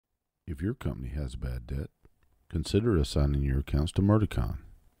If your company has bad debt, consider assigning your accounts to Merticon,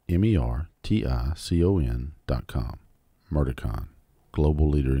 MERTICON.com. Merticon, global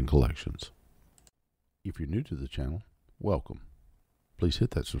leader in collections. If you're new to the channel, welcome. Please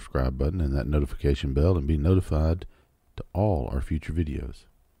hit that subscribe button and that notification bell and be notified to all our future videos.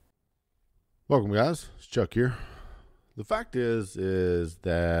 Welcome, guys. It's Chuck here. The fact is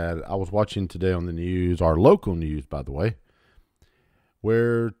that I was watching today on the news, our local news, by the way,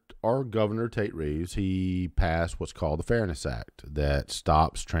 where our governor, Tate Reeves, he passed what's called the Fairness Act that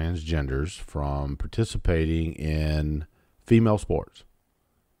stops transgenders from participating in female sports.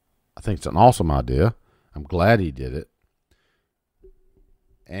 I think it's an awesome idea. I'm glad he did it.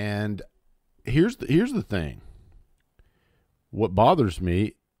 And here's the thing. What bothers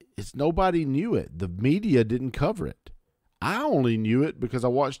me is nobody knew it. The media didn't cover it. I only knew it because I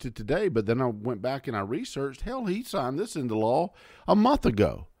watched it today, but then I went back and I researched. Hell, he signed this into law a month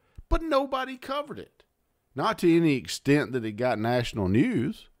ago, but nobody covered it. Not to any extent that it got national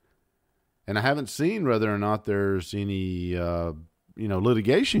news. And I haven't seen whether or not there's any,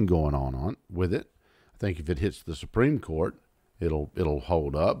 litigation going on with it. I think if it hits the Supreme Court, it'll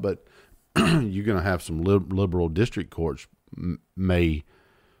hold up. But you're going to have some liberal district courts may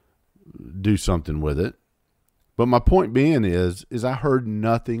do something with it. But my point being is I heard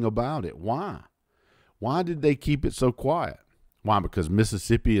nothing about it. Why? Why did they keep it so quiet? Why? Because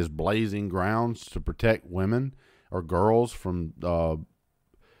Mississippi is blazing grounds to protect women or girls from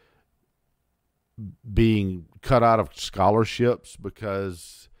being cut out of scholarships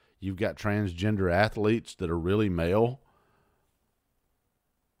because you've got transgender athletes that are really male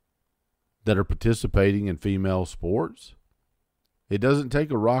that are participating in female sports. It doesn't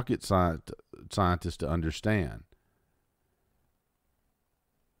take a rocket scientist to understand.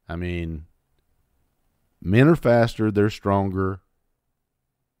 I mean, men are faster, they're stronger.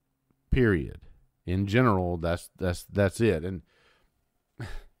 Period. In general, that's it. And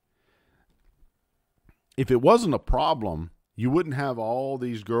if it wasn't a problem, you wouldn't have all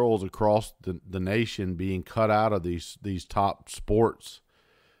these girls across the nation being cut out of these top sports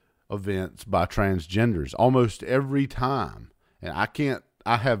events by transgenders almost every time. And I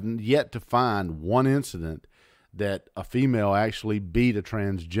have yet to find one incident that a female actually beat a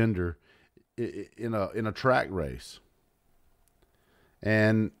transgender in a track race.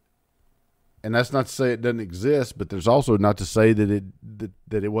 And that's not to say it doesn't exist, but there's also not to say that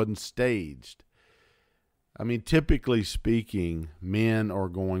it wasn't staged. I mean, typically speaking, men are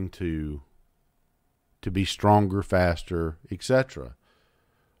going to be stronger, faster, etc.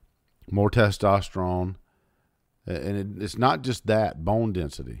 More testosterone. And it's not just that, bone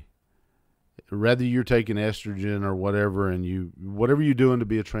density. Whether you're taking estrogen or whatever, and whatever you're doing to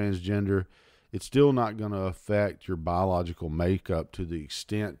be a transgender, it's still not going to affect your biological makeup to the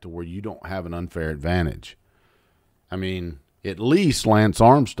extent to where you don't have an unfair advantage. I mean, at least Lance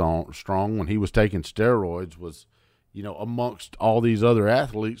Armstrong, when he was taking steroids, was, amongst all these other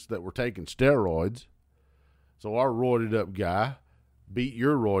athletes that were taking steroids. So our roided up guy beat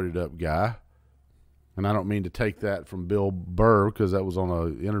your roided up guy. And I don't mean to take that from Bill Burr because that was on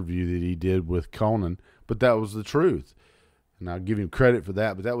an interview that he did with Conan, but that was the truth. And I'll give him credit for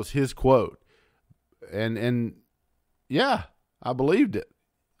that, but that was his quote. And yeah, I believed it.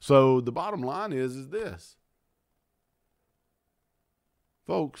 So the bottom line is this.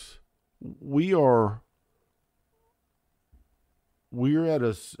 Folks, we're at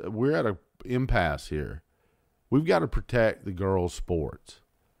a impasse here. We've got to protect the girls' sports.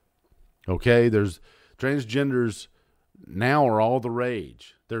 Okay, transgenders now are all the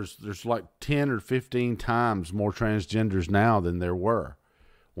rage. There's like 10 or 15 times more transgenders now than there were.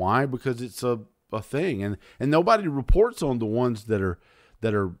 Why? Because it's a thing, and nobody reports on the ones that are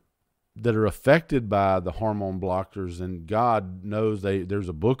affected by the hormone blockers. And God knows there's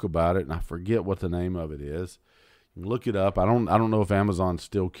a book about it, and I forget what the name of it is. You can look it up. I don't know if Amazon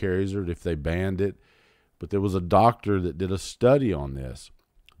still carries it, if they banned it, but there was a doctor that did a study on this.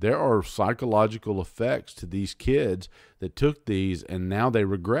 There are psychological effects to these kids that took these, and now they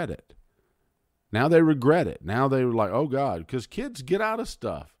regret it. Now they regret it. Now they were like, oh, God, because kids get out of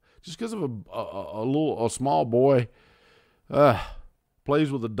stuff. Just because of a small boy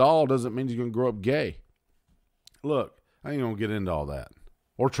plays with a doll doesn't mean he's going to grow up gay. Look, I ain't going to get into all that.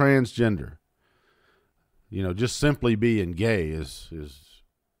 Or transgender. Just simply being gay is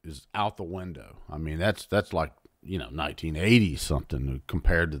out the window. I mean, that's like, 1980 something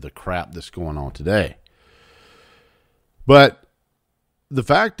compared to the crap that's going on today. But the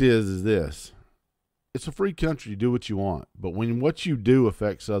fact is this: it's a free country. You do what you want. But when what you do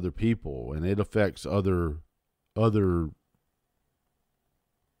affects other people and it affects other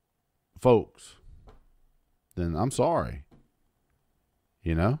folks, then I'm sorry.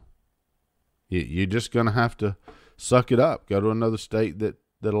 You know, you're just going to have to suck it up. Go to another state that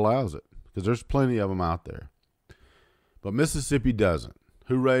allows it, because there's plenty of them out there. But Mississippi doesn't.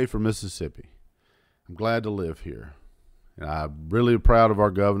 Hooray for Mississippi. I'm glad to live here. And I'm really proud of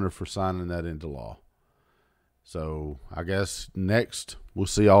our governor for signing that into law. So I guess next we'll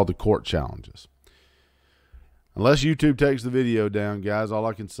see all the court challenges. Unless YouTube takes the video down, guys, all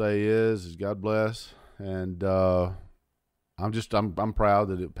I can say is God bless. And I'm proud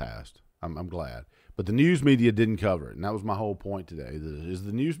that it passed. I'm glad. But the news media didn't cover it. And that was my whole point today. Is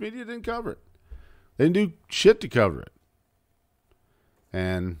the news media didn't cover it. They didn't do shit to cover it.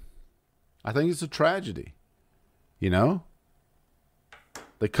 And I think it's a tragedy. You know?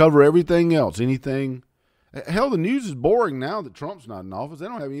 They cover everything else. Anything. Hell, the news is boring now that Trump's not in office. They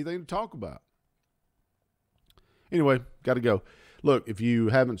don't have anything to talk about. Anyway, got to go. Look, if you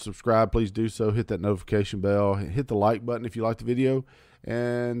haven't subscribed, please do so. Hit that notification bell. Hit the like button if you like the video.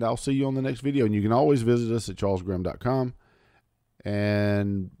 And I'll see you on the next video. And you can always visit us at charlesgraham.com.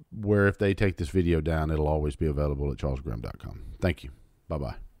 And where if they take this video down, it'll always be available at charlesgraham.com. Thank you.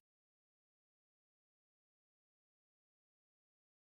 Bye-bye.